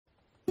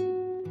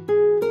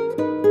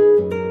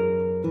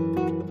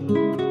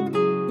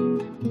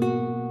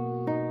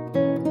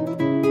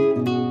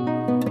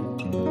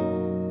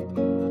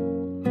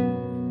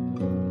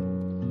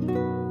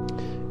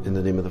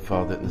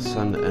Father, and the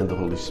Son, and the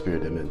Holy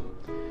Spirit. Amen.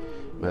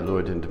 My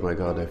Lord and my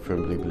God, I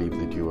firmly believe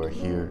that you are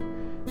here,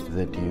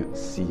 that you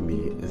see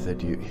me,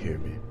 that you hear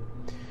me.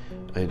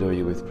 I adore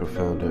you with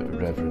profound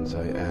reverence.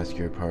 I ask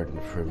your pardon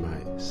for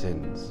my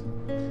sins,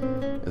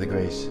 and the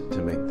grace to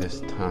make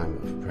this time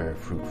of prayer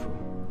fruitful.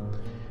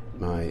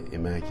 My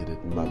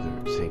Immaculate Mother,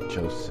 Saint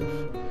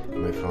Joseph,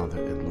 my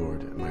Father and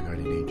Lord, my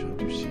guardian angel,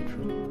 intercede for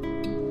me.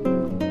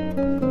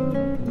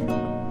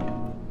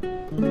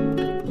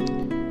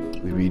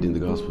 We read in the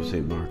Gospel of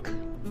St. Mark,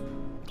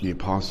 the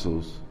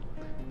apostles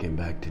came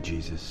back to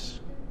Jesus.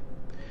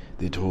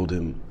 They told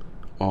him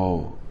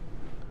all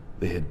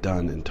they had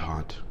done and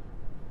taught.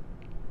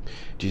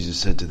 Jesus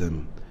said to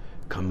them,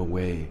 "Come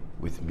away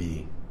with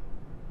me.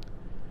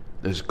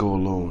 Let's go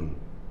alone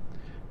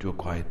to a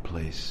quiet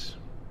place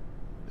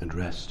and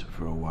rest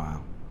for a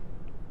while."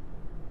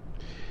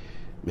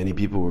 Many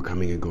people were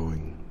coming and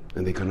going,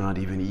 and they could not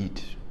even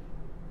eat.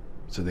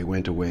 So they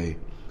went away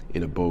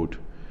in a boat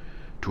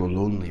to a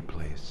lonely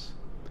place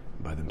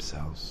by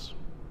themselves.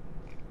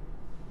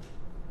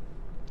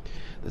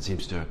 That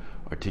seems to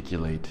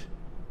articulate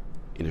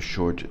in a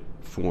short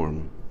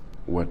form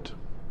what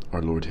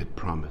our Lord had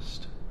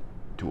promised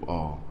to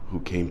all who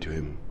came to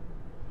him.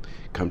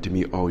 "Come to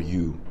me, all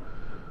you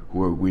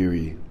who are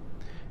weary,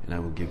 and I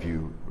will give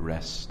you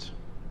rest."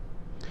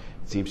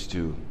 It seems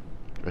to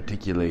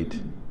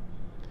articulate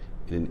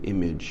in an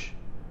image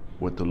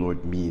what the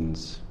Lord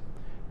means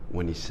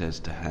when he says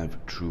to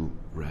have true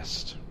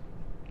rest.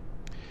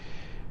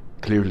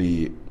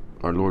 Clearly,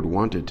 our Lord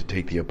wanted to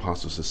take the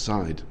apostles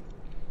aside,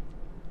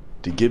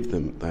 to give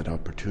them that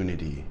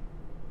opportunity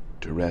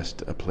to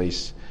rest, a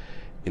place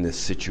in a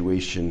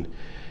situation,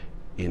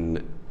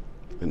 in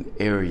an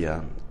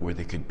area where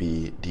they could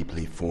be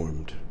deeply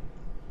formed.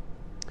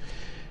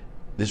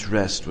 This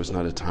rest was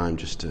not a time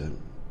just to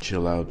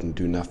chill out and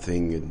do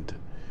nothing and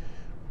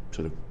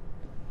sort of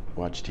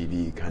watch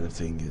TV kind of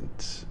thing. And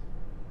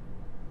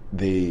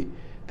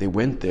they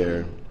went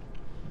there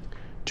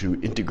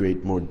to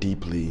integrate more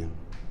deeply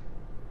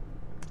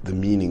the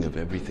meaning of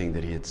everything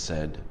that he had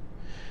said,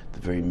 the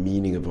very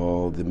meaning of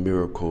all the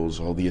miracles,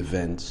 all the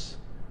events,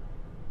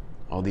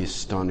 all the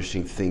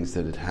astonishing things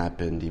that had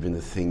happened, even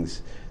the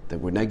things that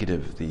were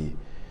negative, the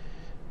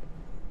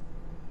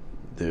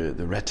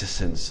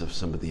reticence of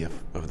some of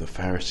the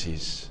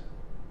Pharisees,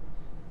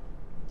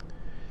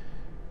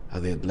 how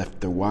they had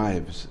left their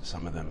wives,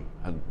 some of them,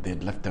 how they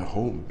had left their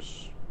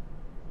homes,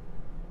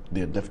 they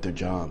had left their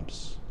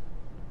jobs.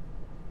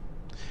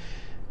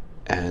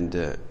 And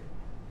the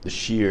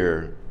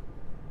sheer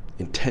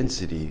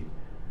intensity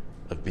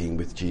of being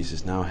with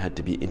Jesus now had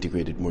to be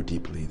integrated more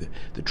deeply.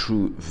 The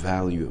true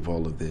value of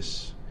all of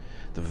this,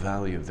 the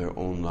value of their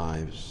own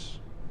lives.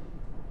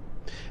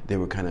 They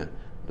were kind of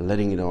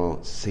letting it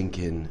all sink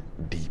in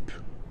deep.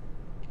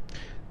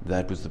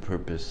 That was the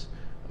purpose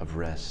of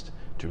rest,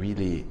 to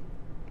really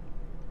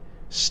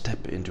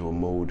step into a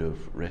mode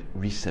of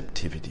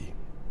receptivity.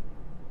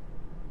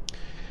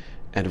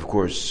 And of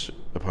course,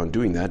 upon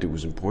doing that, it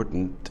was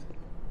important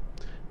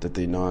that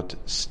they not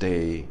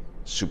stay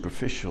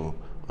superficial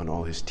on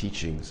all his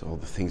teachings, all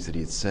the things that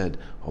he had said,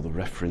 all the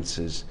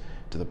references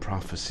to the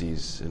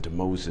prophecies and to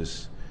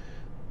Moses,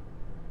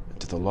 and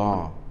to the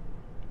law.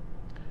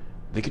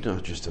 They could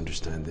not just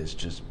understand this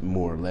just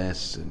more or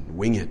less and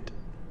wing it.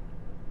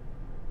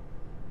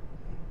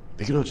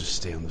 They could not just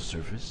stay on the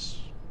surface.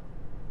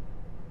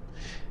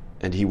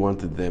 And he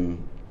wanted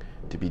them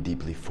to be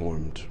deeply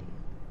formed.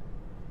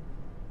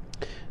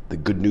 The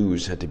good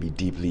news had to be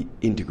deeply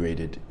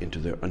integrated into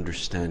their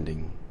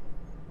understanding.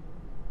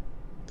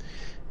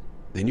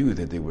 They knew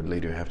that they would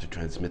later have to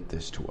transmit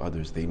this to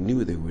others. They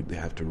knew they would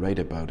have to write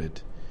about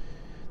it.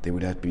 They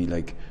would have to be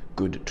like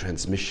good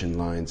transmission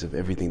lines of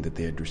everything that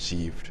they had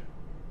received.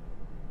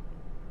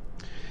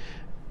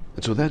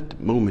 And so that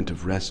moment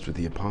of rest with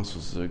the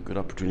apostles is a good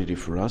opportunity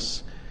for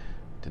us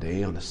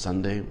today on a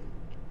Sunday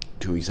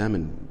to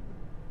examine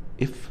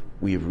if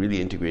we have really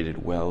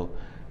integrated well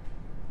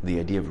the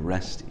idea of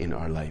rest in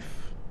our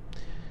life.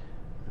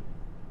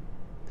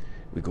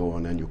 We go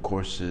on annual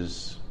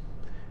courses,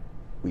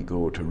 we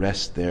go to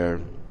rest there,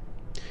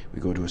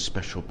 we go to a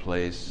special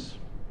place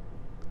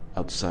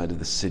outside of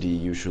the city,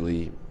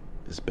 usually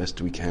as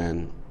best we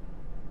can.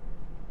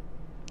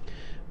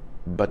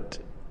 But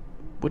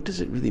what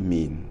does it really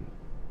mean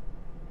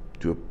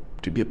to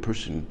be a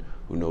person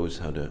who knows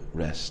how to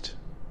rest?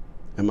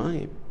 Am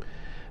I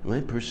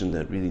a person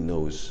that really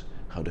knows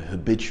how to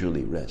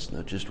habitually rest,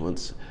 not just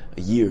once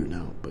a year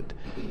now, but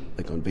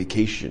like on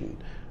vacation,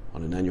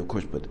 on an annual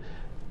course? But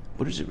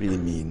what does it really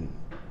mean?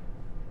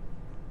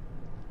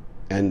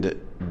 And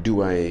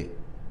do I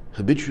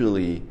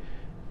habitually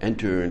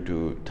enter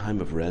into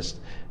time of rest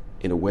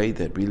in a way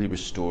that really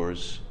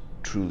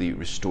truly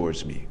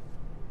restores me?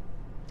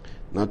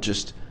 Not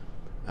just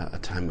a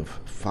time of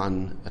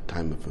fun, a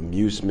time of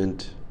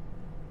amusement,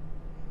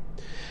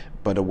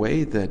 but a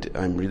way that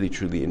I'm really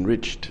truly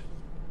enriched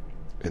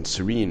and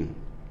serene.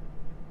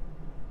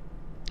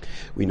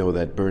 We know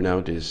that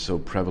burnout is so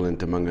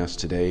prevalent among us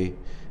today.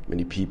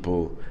 Many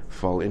people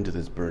fall into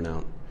this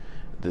burnout.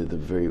 the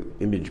very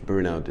image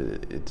burnout,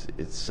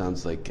 it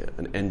sounds like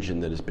an engine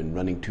that has been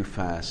running too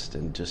fast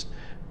and just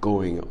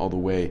going all the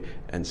way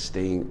and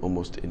staying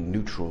almost in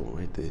neutral,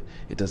 right?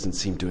 It doesn't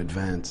seem to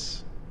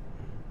advance.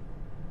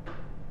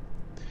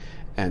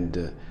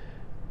 And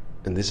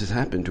this has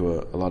happened to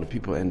a lot of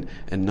people, and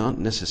not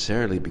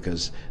necessarily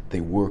because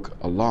they work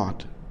a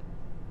lot,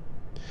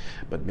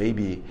 but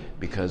maybe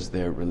because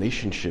their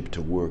relationship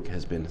to work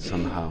has been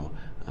somehow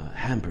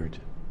hampered.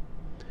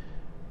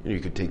 You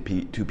could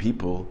take two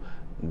people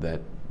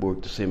that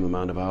work the same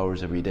amount of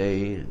hours every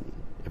day, and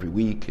every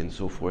week, and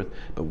so forth,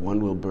 but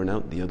one will burn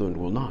out, the other one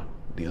will not.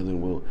 The other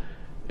one will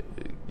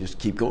just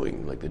keep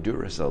going, like the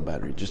Duracell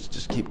battery,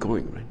 just keep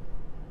going, right?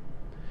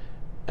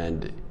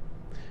 And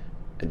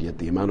yet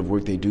the amount of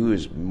work they do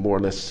is more or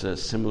less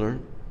similar,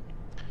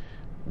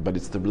 but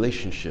it's the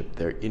relationship,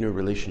 their inner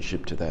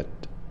relationship to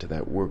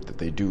that work that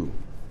they do.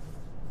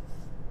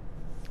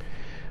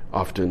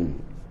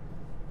 Often,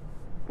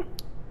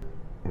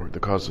 or the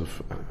cause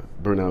of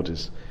burnout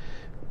is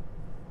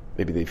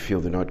maybe they feel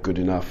they're not good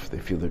enough, they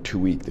feel they're too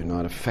weak, they're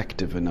not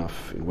effective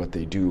enough in what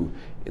they do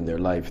in their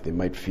life. They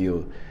might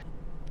feel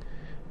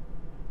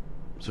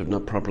sort of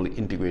not properly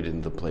integrated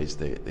into the place.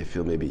 They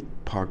feel maybe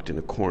parked in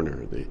a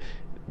corner. They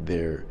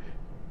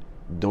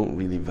don't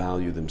really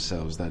value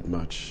themselves that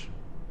much.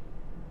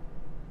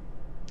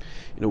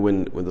 You know,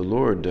 when the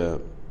Lord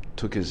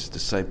took his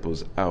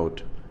disciples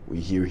out, we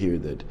hear here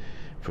that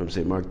from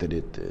St. Mark that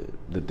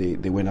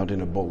they went out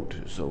in a boat.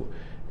 So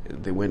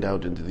they went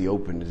out into the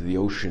open, into the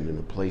ocean, in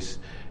a place,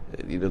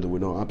 there were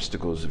no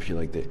obstacles, if you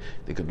like.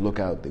 They could look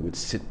out. They would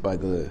sit by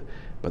the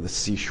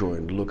seashore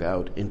and look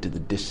out into the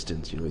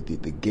distance.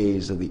 The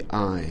gaze of the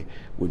eye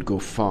would go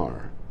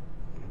far.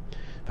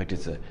 In fact,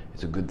 it's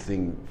a good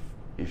thing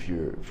if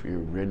you're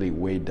really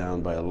weighed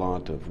down by a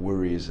lot of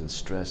worries and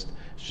stress,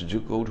 should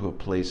you go to a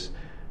place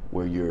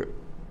where your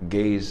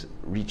gaze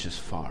reaches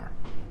far.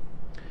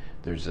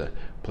 There's a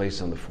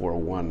place on the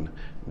 401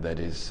 that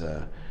is,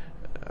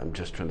 I'm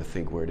just trying to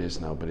think where it is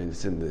now, but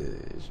it's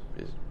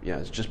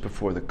it's just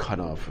before the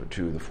cutoff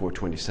to the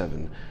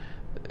 427,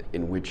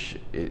 in which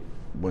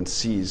one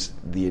sees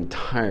the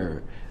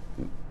entire,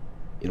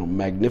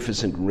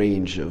 magnificent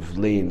range of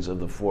lanes of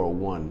the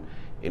 401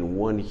 in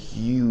one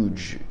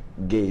huge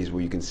gaze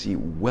where you can see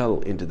well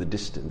into the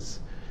distance,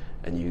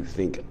 and you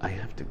think, I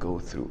have to go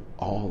through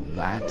all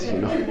that,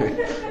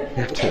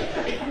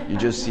 you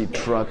just see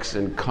trucks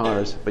and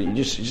cars, but you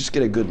just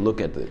get a good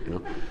look at it,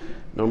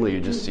 Normally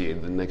you just see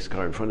the next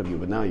car in front of you,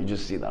 but now you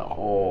just see the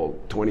whole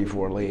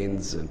 24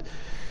 lanes, and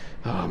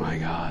oh my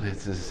God,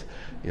 it's just,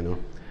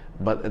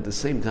 But at the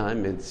same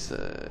time, it's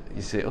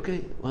you say,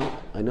 okay,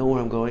 well, I know where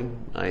I'm going,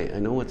 I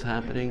know what's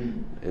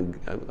happening, and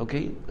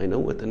okay, I know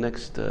what the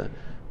next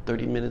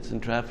 30 minutes in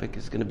traffic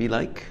is going to be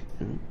like,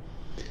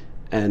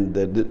 and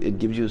it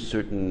gives you a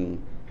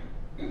certain,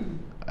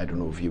 I don't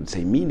know if you would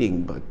say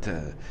meaning, but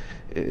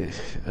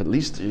at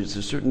least there's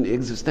a certain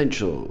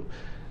existential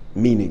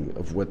meaning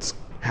of what's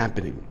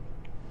happening.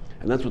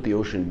 And that's what the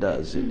ocean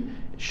does. It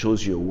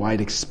shows you a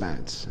wide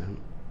expanse.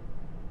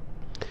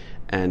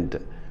 And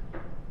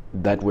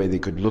that way they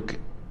could look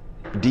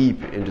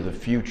deep into the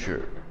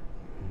future.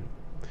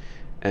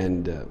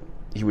 And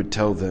he would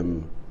tell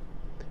them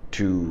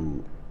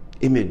to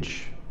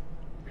image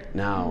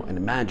now and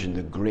imagine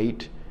the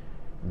great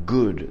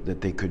good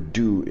that they could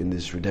do in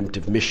this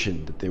redemptive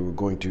mission that they were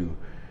going to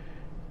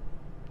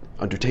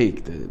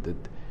undertake, that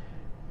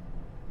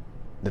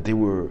they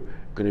were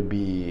going to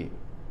be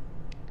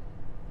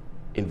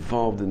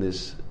involved in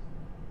this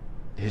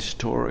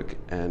historic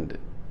and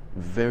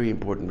very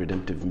important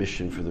redemptive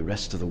mission for the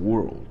rest of the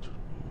world.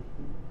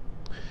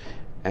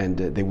 And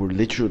they were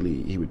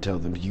literally, he would tell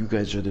them, you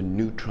guys are the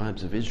new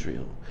tribes of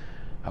Israel.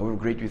 However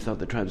great you thought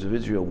the tribes of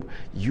Israel,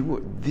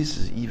 this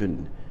is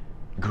even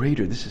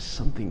greater. This is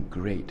something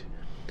great.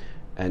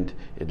 And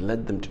it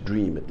led them to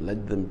dream. It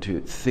led them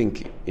to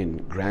think in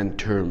grand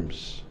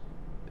terms.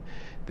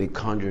 They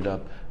conjured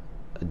up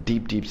a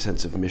deep, deep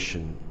sense of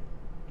mission.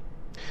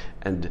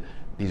 And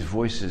these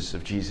voices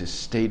of Jesus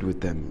stayed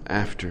with them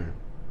after.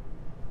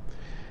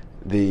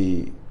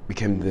 This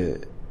became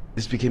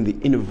the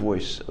inner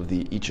voice of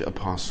each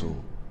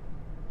apostle.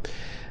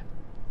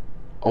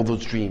 All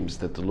those dreams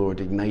that the Lord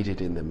ignited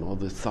in them, all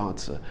the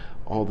thoughts,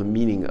 all the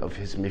meaning of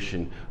his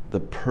mission, the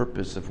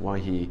purpose of why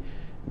he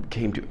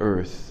came to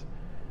earth.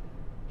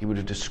 He would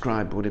have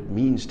described what it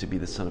means to be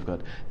the Son of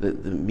God, the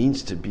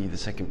means to be the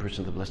second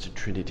person of the Blessed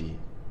Trinity,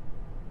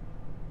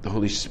 the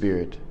Holy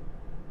Spirit.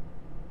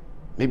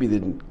 Maybe they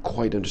didn't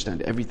quite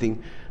understand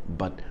everything,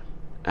 but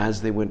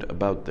as they went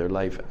about their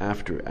life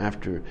after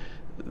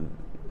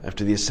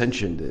the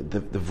ascension,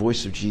 the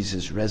voice of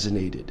Jesus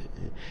resonated,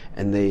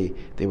 and they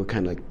were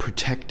kind of like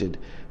protected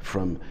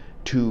from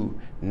too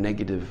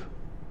negative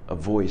a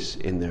voice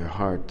in their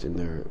heart, in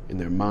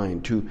their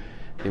mind.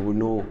 They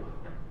were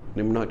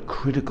not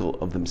critical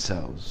of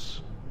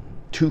themselves,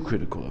 too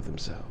critical of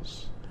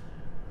themselves.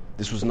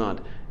 This was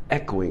not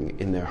echoing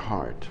in their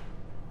heart.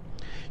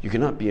 You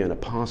cannot be an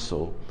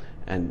apostle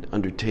and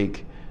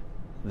undertake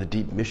the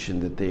deep mission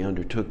that they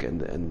undertook,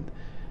 and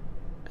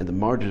and the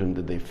martyrdom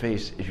that they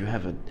face if you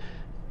have a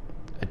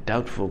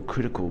doubtful,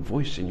 critical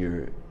voice in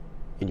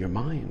your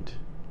mind.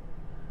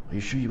 Are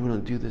you sure you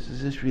want to do this?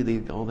 Is this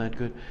really all that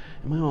good?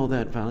 Am I all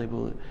that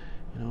valuable?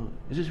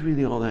 Is this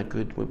really all that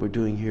good, what we're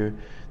doing here?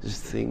 This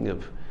thing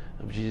of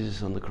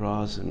Jesus on the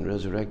cross and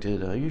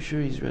resurrected. Are you sure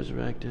he's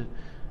resurrected?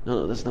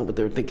 No, that's not what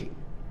they're thinking.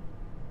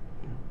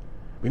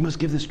 We must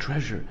give this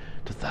treasure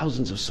to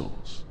thousands of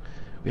souls.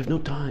 We have no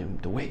time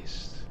to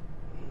waste.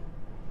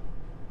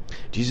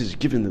 Jesus has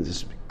given them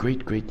this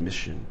great, great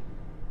mission,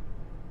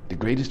 the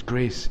greatest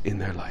grace in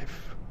their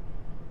life.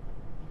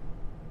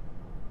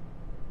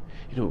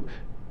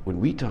 When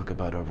we talk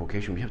about our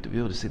vocation, we have to be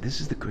able to say, this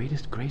is the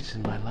greatest grace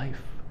in my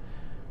life,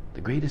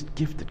 the greatest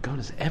gift that God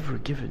has ever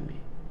given me.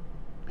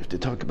 We have to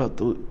talk about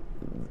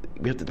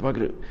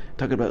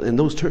talk about in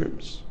those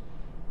terms.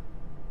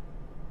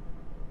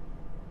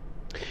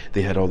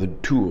 They had all the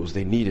tools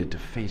they needed to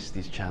face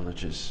these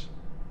challenges.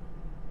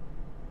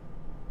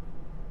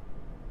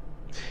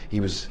 He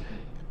was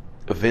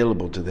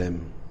available to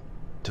them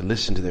to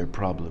listen to their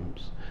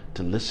problems,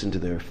 to listen to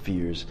their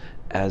fears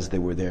as they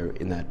were there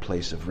in that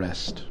place of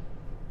rest.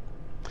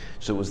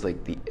 So it was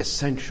like the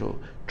essential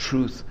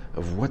truth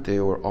of what they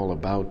were all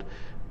about,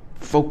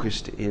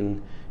 focused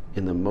in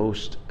the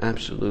most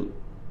absolute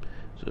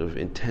sort of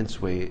intense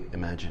way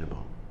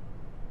imaginable.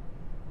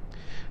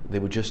 They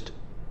were just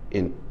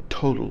in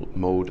total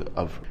mode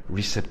of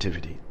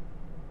receptivity.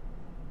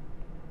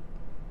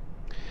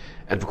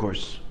 And of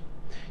course,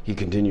 he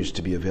continues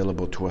to be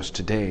available to us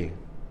today.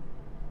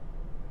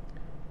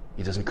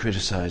 He doesn't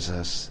criticize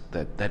us,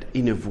 that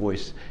inner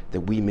voice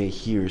that we may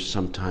hear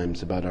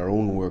sometimes about our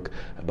own work,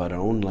 about our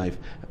own life,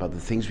 about the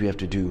things we have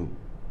to do.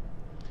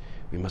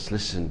 We must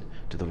listen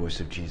to the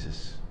voice of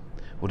Jesus.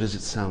 What does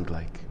it sound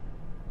like?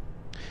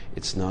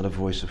 It's not a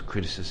voice of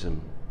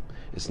criticism.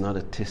 It's not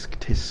a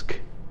tisk-tisk.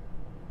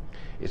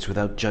 It's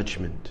without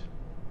judgment.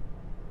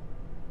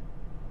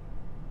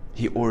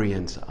 He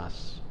orients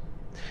us.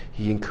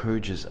 He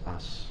encourages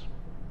us.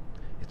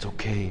 It's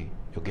okay.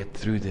 You'll get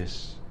through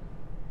this.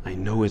 I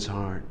know it's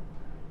hard.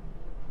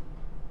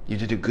 You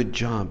did a good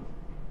job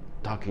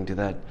talking to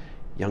that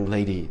young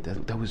lady.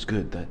 That was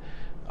good.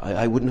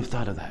 I wouldn't have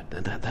thought of that.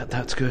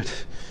 That's good.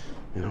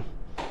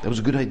 That was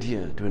a good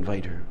idea to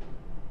invite her.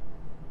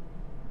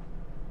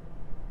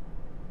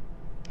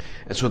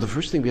 And so the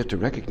first thing we have to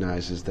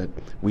recognize is that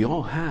we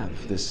all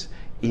have this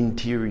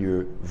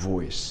interior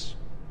voice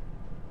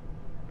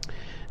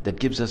that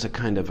gives us a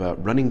kind of a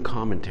running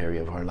commentary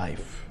of our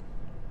life.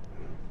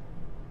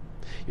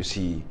 You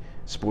see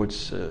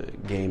sports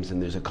games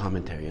and there's a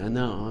commentary. And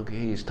now, okay,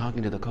 he's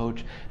talking to the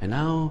coach. And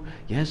now,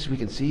 yes, we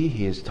can see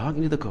he is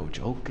talking to the coach.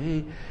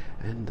 Okay.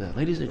 And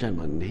ladies and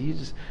gentlemen,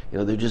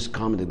 they're just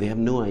commenting. They have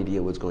no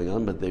idea what's going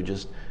on, but they're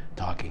just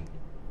talking.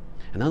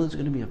 And now there's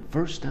going to be a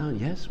first down.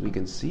 Yes, we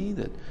can see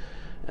that.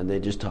 And they're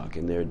just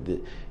talking.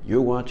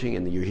 You're watching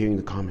and you're hearing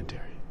the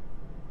commentary.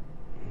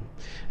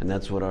 And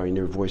that's what our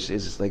inner voice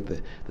is. It's like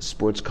the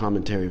sports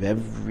commentary of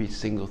every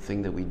single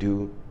thing that we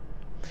do.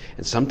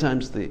 And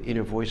sometimes the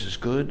inner voice is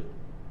good,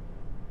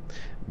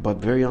 but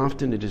very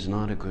often it is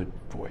not a good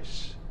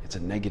voice. It's a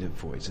negative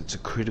voice. It's a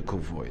critical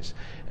voice.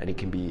 And it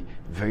can be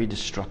very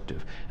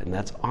destructive. And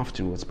that's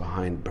often what's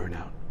behind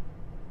burnout.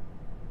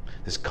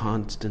 This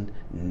constant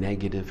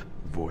negative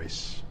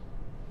voice.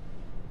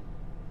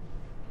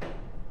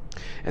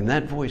 And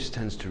that voice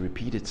tends to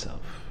repeat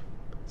itself.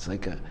 It's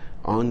like an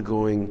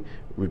ongoing,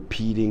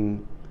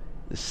 repeating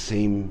the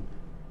same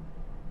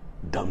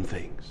dumb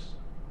things.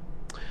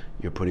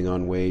 You're putting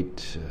on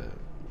weight.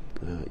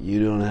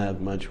 You don't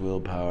have much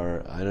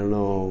willpower. I don't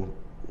know.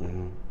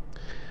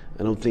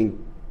 I don't think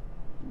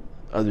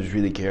others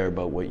really care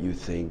about what you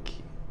think.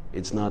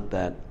 It's not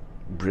that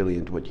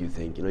brilliant what you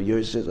think.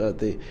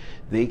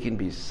 They can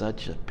be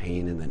such a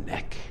pain in the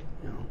neck.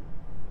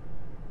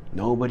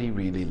 Nobody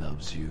really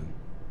loves you.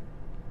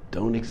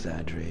 Don't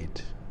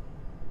exaggerate.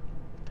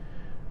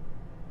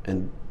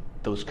 And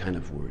those kind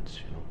of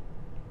words,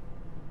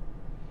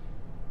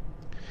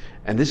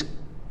 And this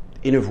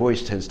inner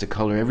voice tends to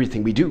color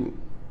everything we do.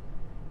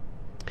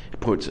 It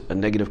puts a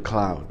negative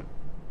cloud.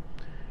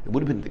 It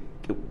would have been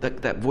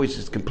that voice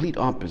is complete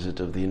opposite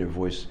of the inner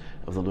voice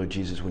of the Lord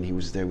Jesus when he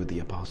was there with the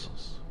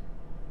apostles.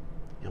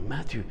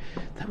 Matthew,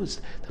 that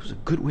was a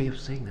good way of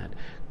saying that.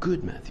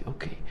 Good, Matthew.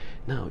 Okay.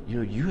 Now,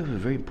 you have a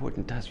very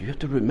important task. You have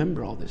to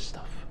remember all this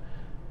stuff.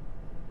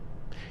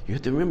 You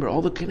have to remember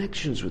all the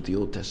connections with the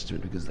Old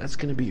Testament because that's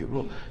going to be your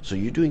role. So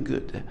you're doing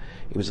good.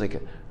 It was like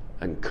an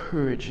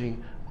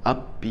encouraging,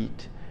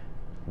 upbeat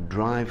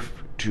drive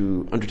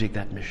to undertake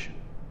that mission.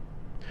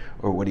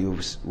 Or what he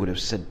would have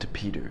said to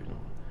Peter.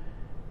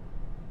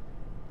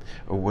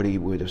 Or what he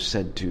would have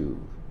said to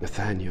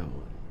Nathaniel,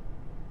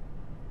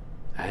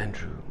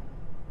 Andrew.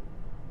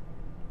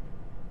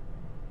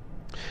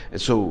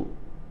 And so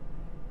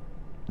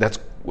that's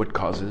what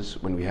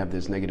causes, when we have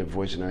this negative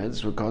voice in our heads,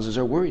 it's what causes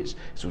our worries.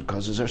 It's what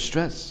causes our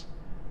stress.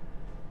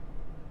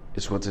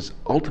 It's what is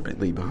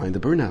ultimately behind the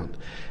burnout.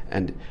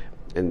 And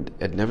And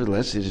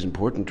nevertheless, it is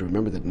important to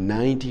remember that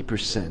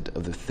 90%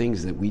 of the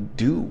things that we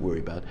do worry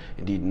about,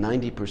 indeed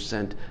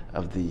 90%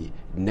 of the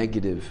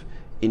negative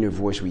inner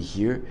voice we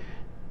hear,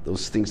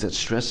 those things that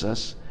stress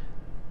us,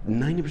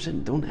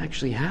 90% don't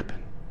actually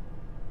happen.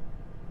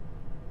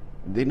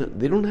 They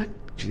don't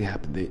actually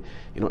happen. They,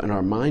 in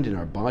our mind, in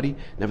our body,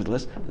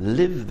 nevertheless,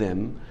 live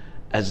them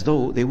as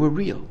though they were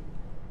real.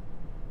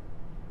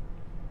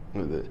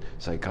 The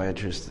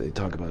psychiatrists, they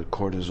talk about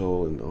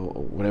cortisol and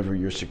whatever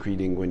you're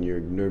secreting when you're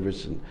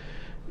nervous, and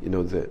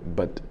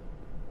but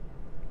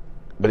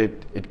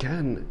it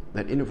can,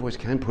 that inner voice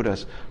can put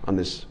us on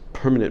this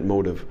permanent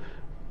mode of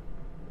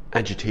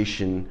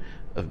agitation,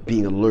 of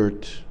being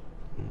alert.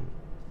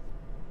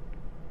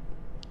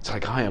 It's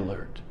like high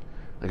alert,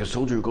 like a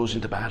soldier who goes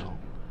into battle.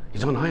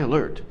 He's on high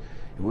alert.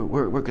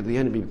 Where could the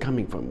enemy be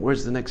coming from?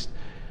 Where's the next,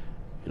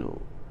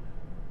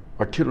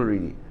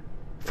 artillery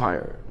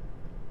fire?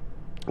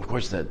 Of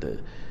course, that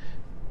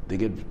they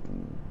get.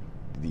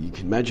 You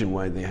can imagine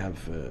why they have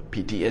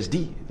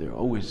PTSD. They're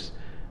always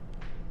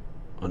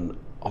on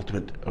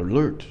ultimate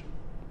alert.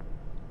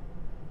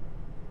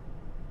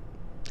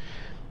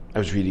 I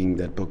was reading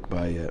that book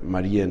by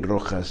Maria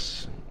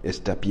Rojas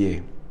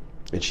Estapié,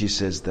 and she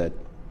says that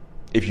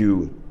if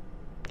you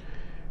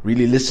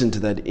really listen to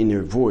that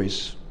inner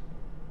voice,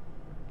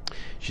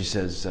 she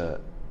says,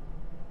 it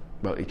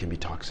can be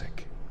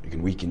toxic. It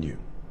can weaken you.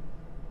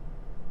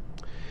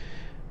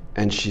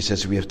 And she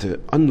says we have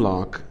to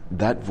unlock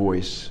that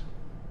voice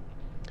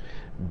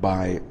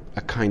by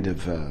a kind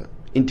of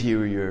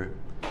interior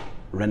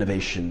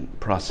renovation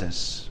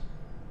process.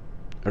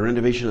 A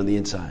renovation on the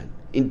inside.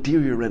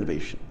 Interior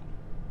renovation.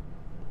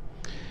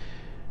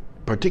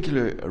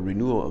 Particularly a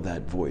renewal of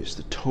that voice,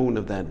 the tone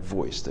of that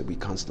voice that we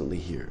constantly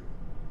hear.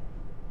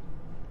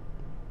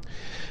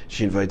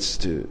 She invites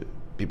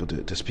people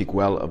to speak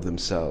well of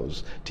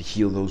themselves, to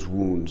heal those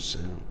wounds.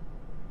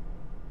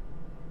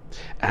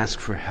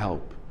 Ask for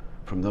help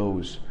from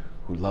those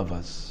who love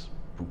us,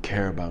 who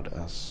care about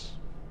us.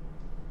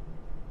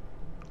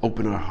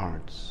 Open our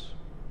hearts.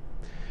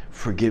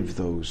 Forgive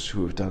those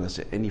who have done us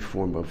any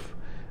form of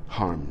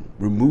harm.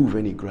 Remove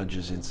any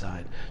grudges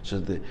inside, so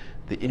that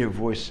the inner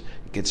voice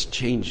gets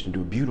changed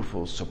into a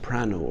beautiful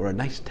soprano or a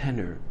nice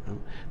tenor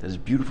that is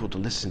beautiful to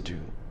listen to.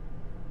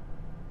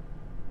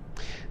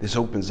 This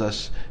opens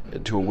us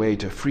to a way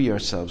to free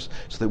ourselves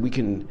so that we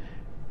can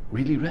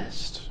really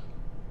rest.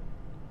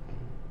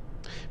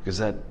 Because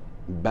that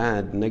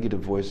bad,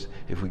 negative voice,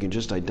 if we can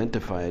just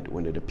identify it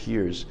when it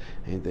appears,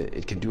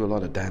 it can do a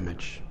lot of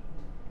damage.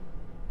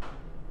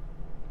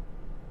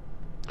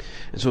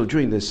 And so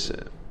during this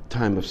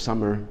time of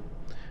summer,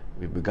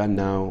 we've begun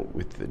now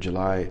with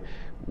July,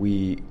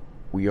 we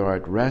are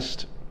at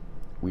rest,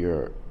 we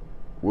are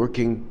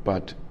working,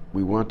 but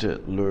we want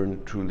to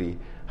learn truly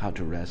how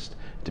to rest,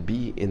 to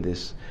be in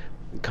this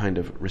kind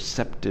of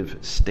receptive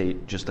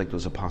state, just like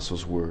those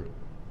apostles were.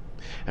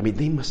 I mean,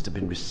 they must have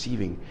been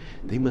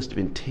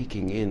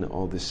taking in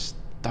all this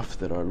stuff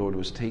that our Lord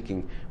was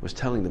telling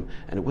them,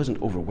 and it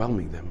wasn't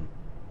overwhelming them.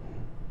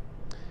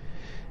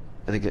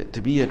 I think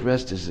to be at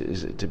rest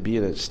is to be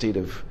in a state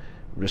of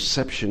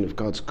reception of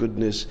God's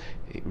goodness,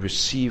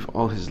 receive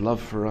all His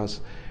love for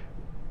us,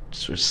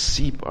 sort of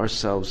seep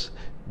ourselves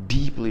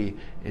deeply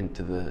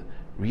into the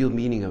real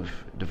meaning of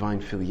divine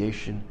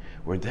filiation,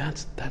 where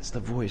that's the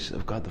voice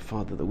of God the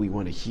Father that we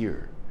want to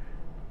hear.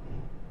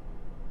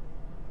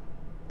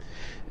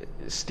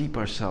 Steep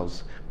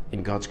ourselves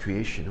in God's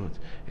creation.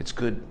 It's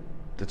good.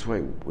 That's why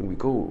when we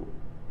go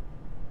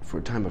for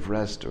a time of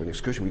rest or an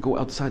excursion, we go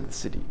outside the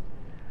city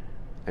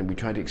and we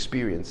try to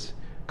experience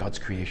God's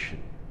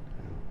creation.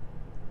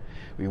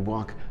 We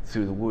walk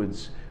through the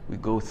woods. We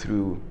go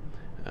through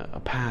a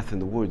path in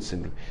the woods,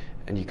 and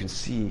you can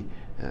see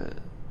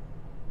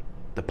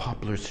the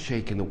poplars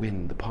shake in the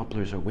wind. The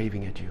poplars are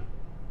waving at you.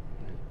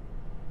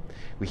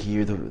 We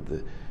hear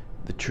the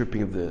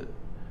chirping of the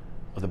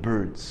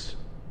birds,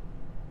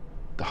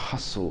 the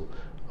hustle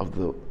of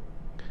the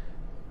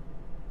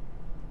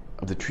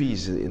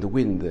trees in the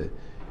wind,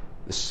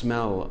 the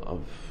smell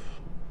of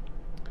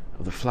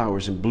the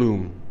flowers in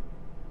bloom.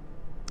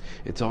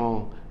 It's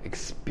all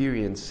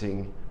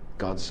experiencing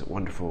God's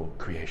wonderful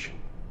creation.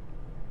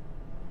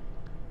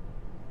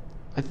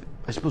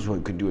 I suppose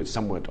one could do it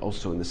somewhat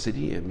also in the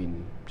city. I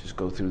mean, just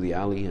go through the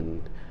alley,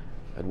 and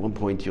at one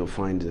point you'll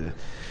find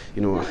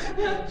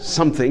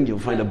something. You'll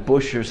find a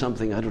bush or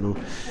something, I don't know,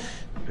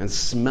 and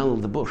smell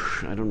the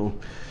bush. I don't know,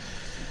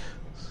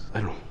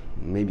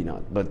 maybe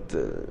not, but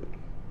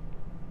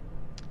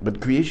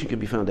creation can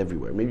be found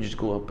everywhere. Maybe just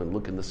go up and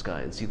look in the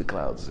sky and see the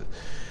clouds.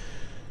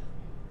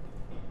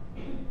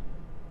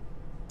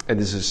 And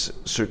this is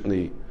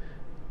certainly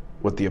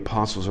what the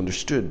apostles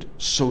understood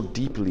so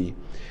deeply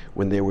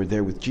when they were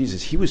there with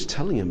Jesus. He was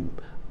telling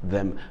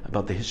them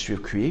about the history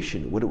of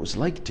creation, what it was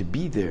like to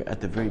be there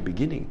at the very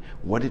beginning,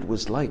 what it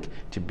was like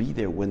to be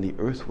there when the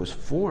earth was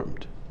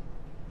formed,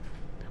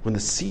 when the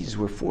seas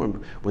were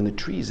formed, when the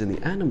trees and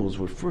the animals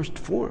were first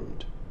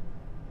formed.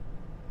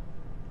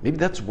 Maybe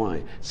that's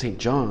why St.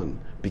 John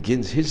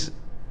begins his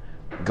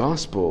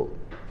gospel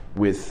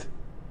with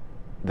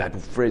that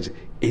phrase,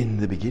 in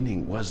the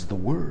beginning was the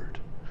Word.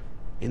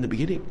 In the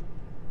beginning.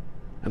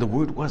 And the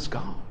Word was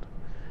God.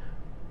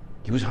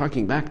 He was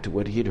harking back to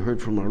what he had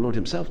heard from our Lord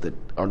himself, that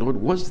our Lord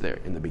was there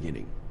in the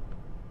beginning.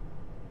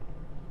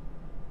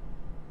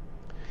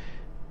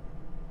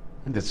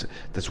 And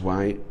that's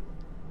why,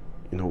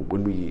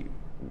 when we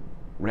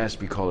rest,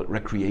 we call it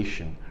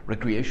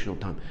recreational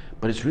time.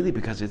 But it's really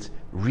because it's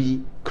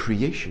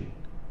recreation.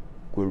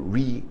 We're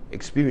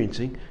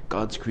re-experiencing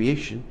God's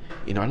creation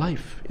in our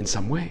life in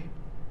some way.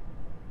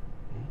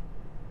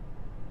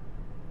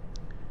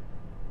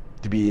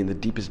 To be in the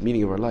deepest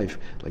meaning of our life,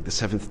 like the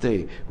seventh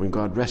day, when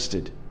God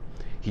rested,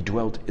 he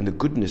dwelt in the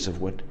goodness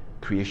of what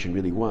creation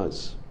really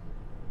was.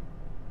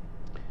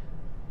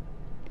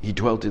 He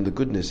dwelt in the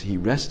goodness, he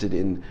rested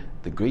in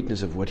the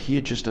greatness of what he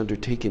had just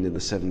undertaken in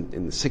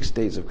the 6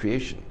 days of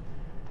creation.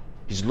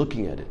 He's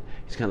looking at it.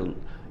 He's kind of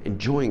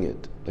enjoying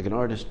it, like an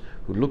artist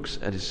who looks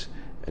at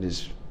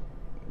his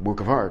work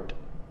of art,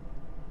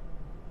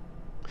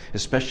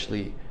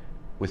 especially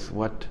with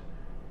what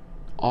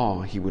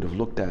awe he would have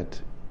looked at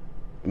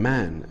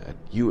man, at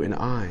you and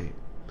I,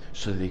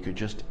 so that he could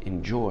just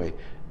enjoy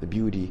the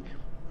beauty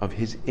of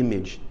his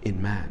image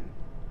in man.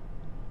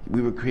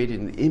 We were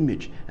created in the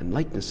image and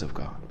likeness of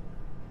God.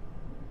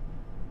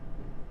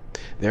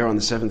 There on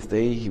the seventh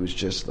day, he was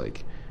just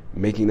like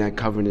making that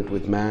covenant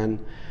with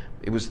man.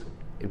 It was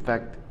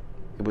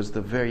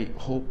the very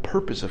whole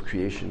purpose of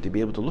creation to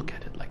be able to look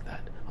at it like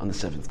that on the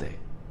seventh day.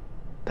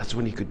 That's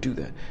when he could do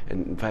that.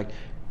 And in fact,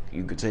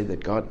 you could say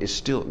that God is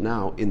still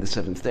now in the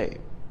seventh day.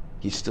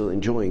 He's still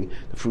enjoying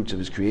the fruits of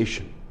his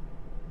creation.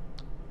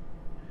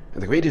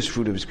 And the greatest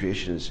fruit of his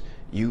creation is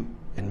you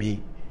and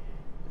me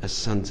as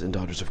sons and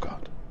daughters of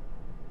God.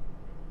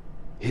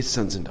 His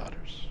sons and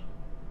daughters.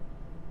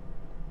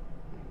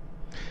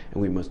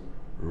 And we must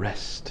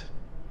rest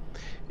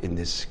in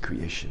this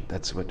creation.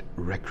 That's what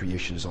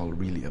recreation is all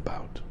really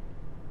about.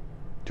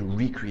 To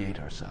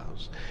recreate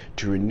ourselves.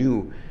 To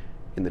renew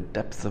in the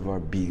depth of our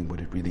being what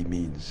it really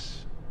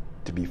means.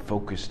 To be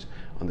focused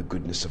on the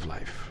goodness of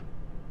life.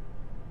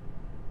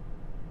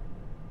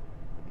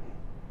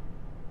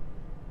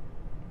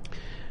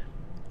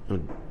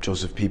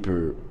 Joseph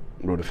Pieper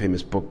wrote a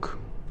famous book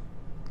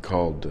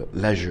called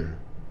Leisure,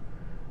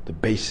 the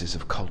Basis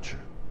of Culture.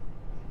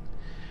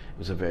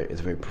 It's a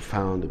very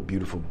profound and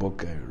beautiful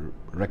book. I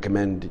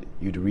recommend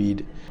you to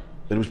read.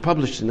 It was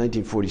published in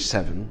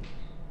 1947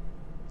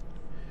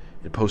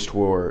 in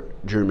post-war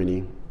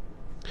Germany,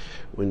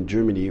 when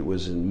Germany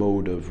was in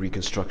mode of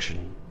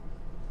reconstruction.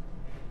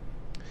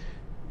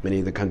 Many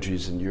of the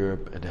countries in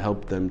Europe had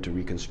helped them to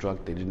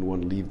reconstruct. They didn't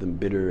want to leave them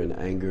bitter and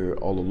anger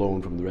all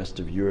alone from the rest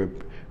of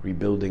Europe,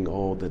 rebuilding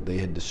all that they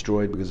had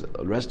destroyed, because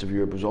the rest of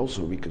Europe was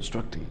also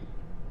reconstructing.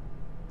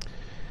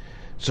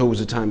 So it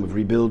was a time of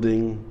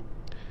rebuilding,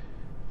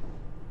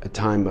 a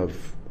time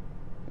of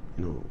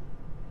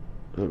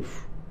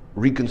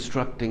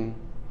reconstructing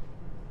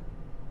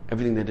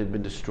everything that had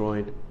been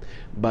destroyed.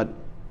 And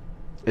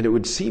it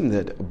would seem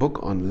that a book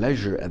on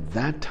leisure at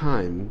that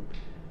time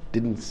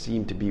didn't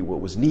seem to be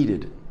what was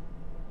needed.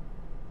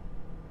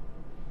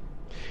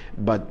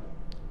 But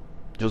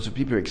Joseph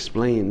Pieper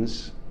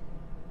explains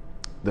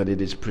that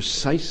it is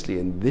precisely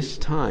in this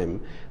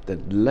time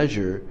that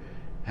leisure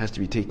has to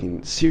be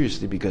taken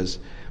seriously, because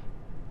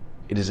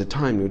it is a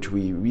time in which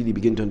we really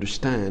begin to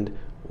understand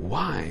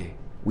why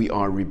we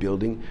are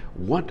rebuilding,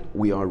 what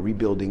we are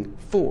rebuilding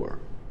for.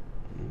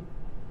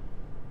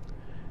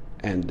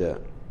 And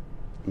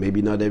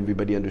maybe not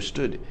everybody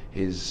understood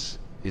his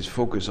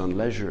focus on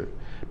leisure,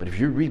 but if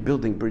you're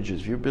rebuilding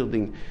bridges, if you're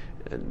building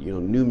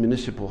new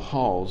municipal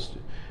halls,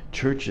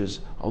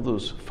 churches, all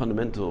those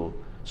fundamental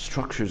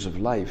structures of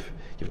life,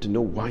 you have to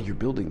know why you're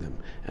building them,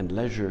 and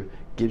leisure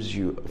gives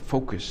you a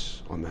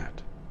focus on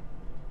that.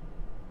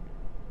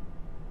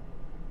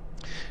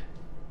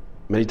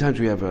 Many times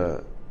we have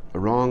a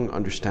wrong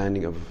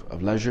understanding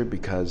of leisure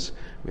because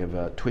we have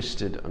a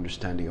twisted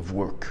understanding of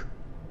work.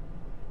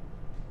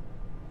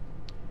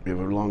 We have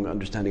a wrong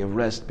understanding of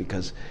rest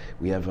because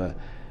we have a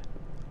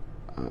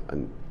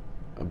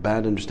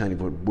bad understanding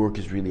of what work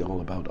is really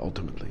all about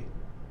ultimately.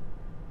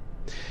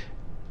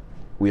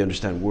 We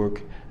understand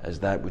work as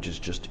that which is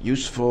just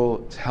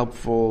useful, it's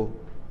helpful,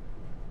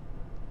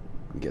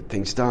 we get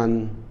things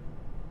done,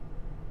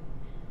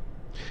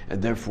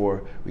 and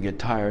therefore we get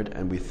tired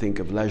and we think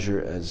of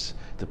leisure as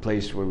the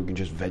place where we can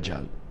just veg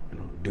out,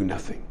 do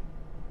nothing.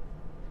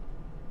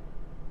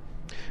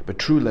 But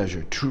true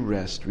leisure, true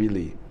rest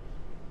really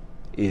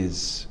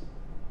is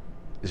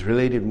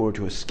related more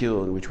to a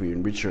skill in which we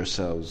enrich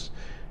ourselves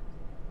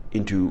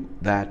into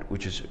that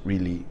which is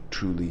really,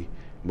 truly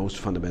most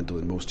fundamental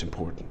and most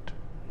important.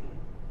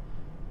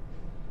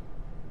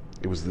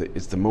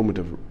 It's the moment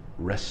of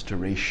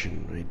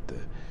restoration, right?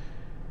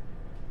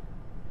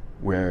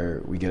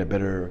 Where we get a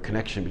better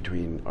connection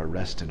between our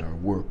rest and our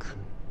work.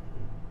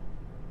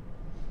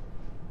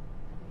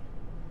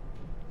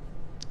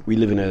 We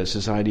live in a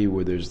society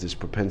where there's this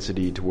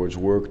propensity towards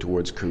work,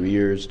 towards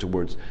careers,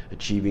 towards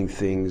achieving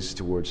things,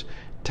 towards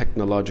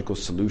technological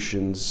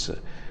solutions,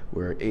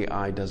 where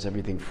AI does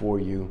everything for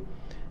you.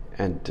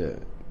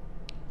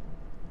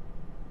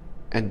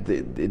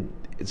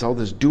 it's all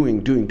this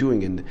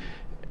doing, and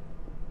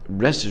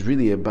rest is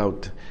really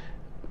about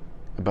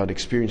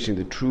experiencing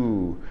the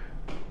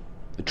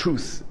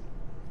truth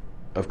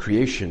of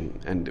creation.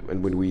 And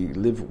when we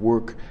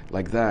work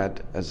like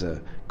that, as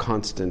a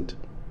constant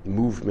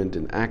movement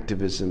and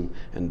activism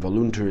and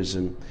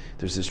voluntarism,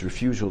 there's this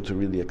refusal to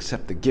really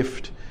accept the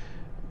gift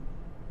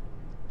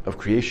of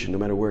creation, no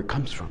matter where it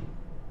comes from.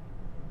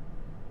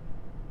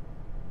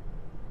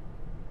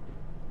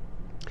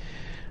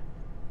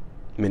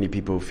 Many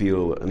people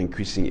feel an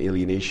increasing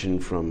alienation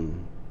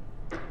from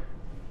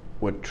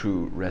what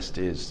true rest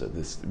is,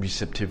 this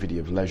receptivity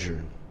of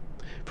leisure,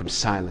 from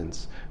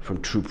silence,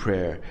 from true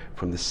prayer,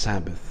 from the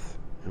Sabbath.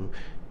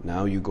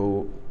 Now you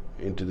go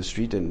into the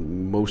street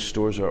and most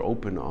stores are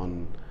open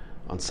on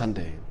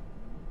Sunday.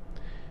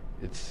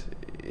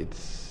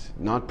 It's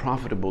not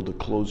profitable to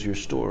close your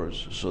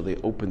stores, so they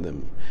open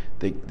them.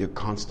 There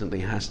constantly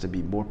has to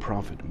be more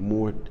profit,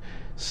 more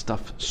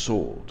stuff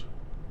sold.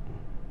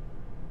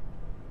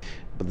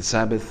 But the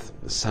Sabbath,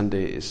 the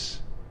Sunday, is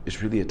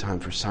really a time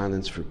for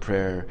silence, for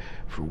prayer,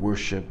 for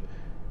worship.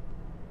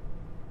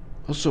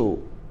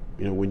 Also,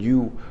 when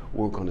you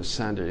work on a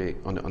Sunday,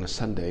 on a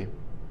Sunday,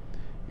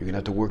 you're going to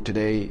have to work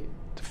today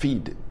to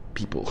feed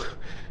people.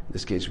 In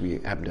this case, we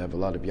happen to have a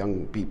lot of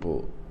young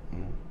people.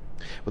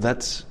 Well,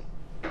 that's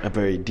a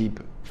very deep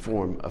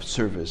form of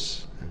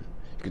service.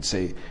 You could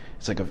say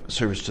it's like a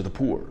service to the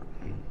poor,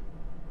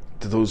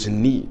 to those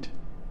in need,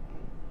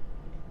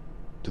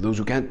 to those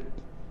who can't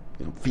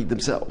feed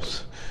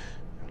themselves.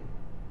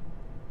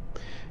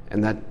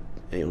 And that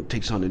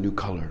takes on a new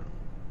color.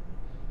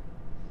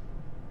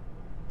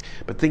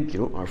 But think,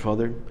 our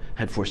Father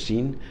had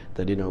foreseen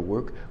that in our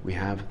work we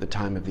have the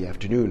time of the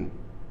afternoon.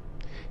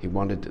 He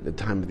wanted the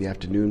time of the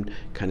afternoon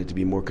kind of to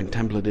be more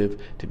contemplative,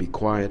 to be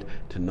quiet,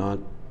 to not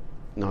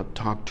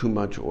talk too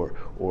much or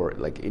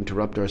like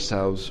interrupt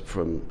ourselves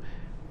from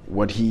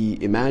what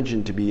He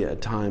imagined to be a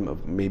time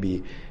of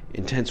maybe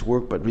intense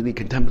work, but really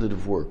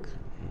contemplative work.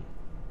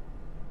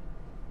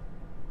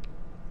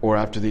 Or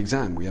after the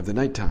exam, we have the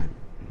nighttime,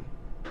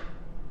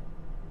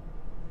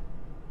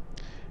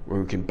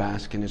 where we can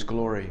bask in His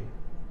glory,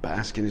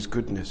 bask in His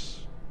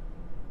goodness,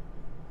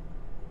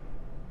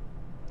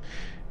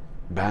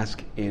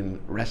 bask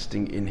in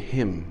resting in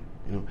Him.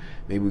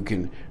 Maybe we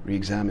can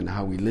re-examine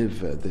how we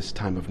live this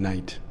time of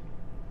night.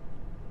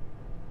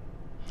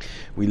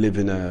 We live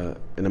in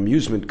an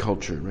amusement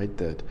culture, right?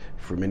 That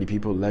for many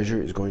people, leisure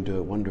is going to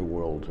a wonder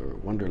world or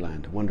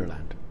wonderland,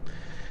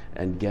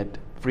 and get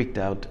freaked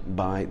out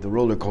by the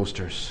roller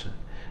coasters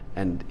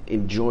and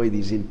enjoy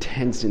these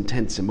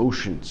intense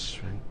emotions,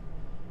 right?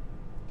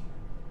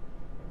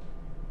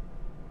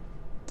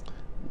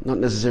 Not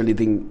necessarily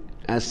anything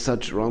as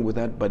such wrong with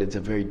that, but it's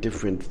a very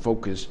different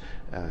focus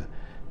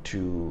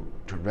to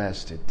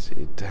rest.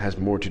 It has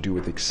more to do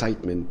with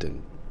excitement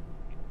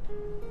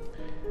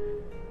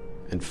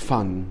and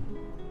fun,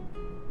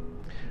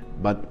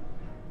 but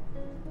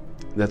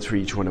that's for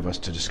each one of us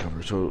to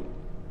discover. So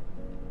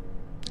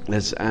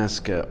let's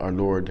ask our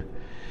Lord,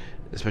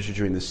 especially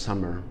during the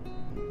summer,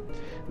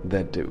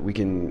 that we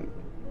can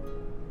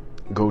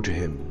go to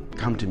Him.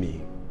 Come to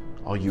me,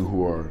 all you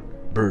who are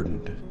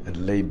burdened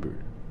and labored,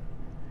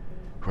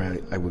 for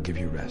I will give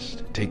you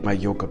rest. Take my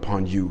yoke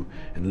upon you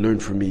and learn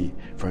from me,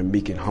 for I am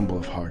meek and humble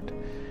of heart,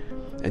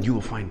 and you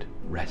will find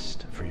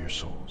rest for your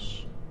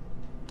souls.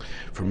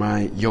 For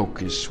my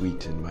yoke is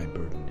sweet and my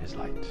burden is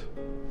light.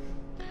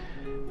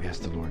 We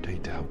ask the Lord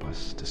to help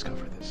us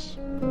discover this.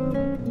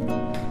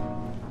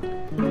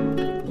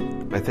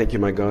 I thank you,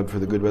 my God, for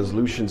the good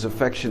resolutions,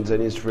 affections,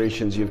 and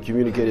inspirations you have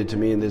communicated to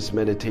me in this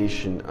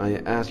meditation. I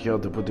ask you all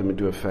to put them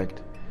into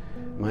effect.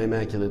 My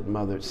Immaculate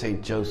Mother,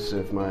 Saint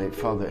Joseph, my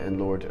Father and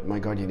Lord, my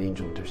guardian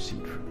angel,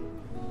 intercede for me.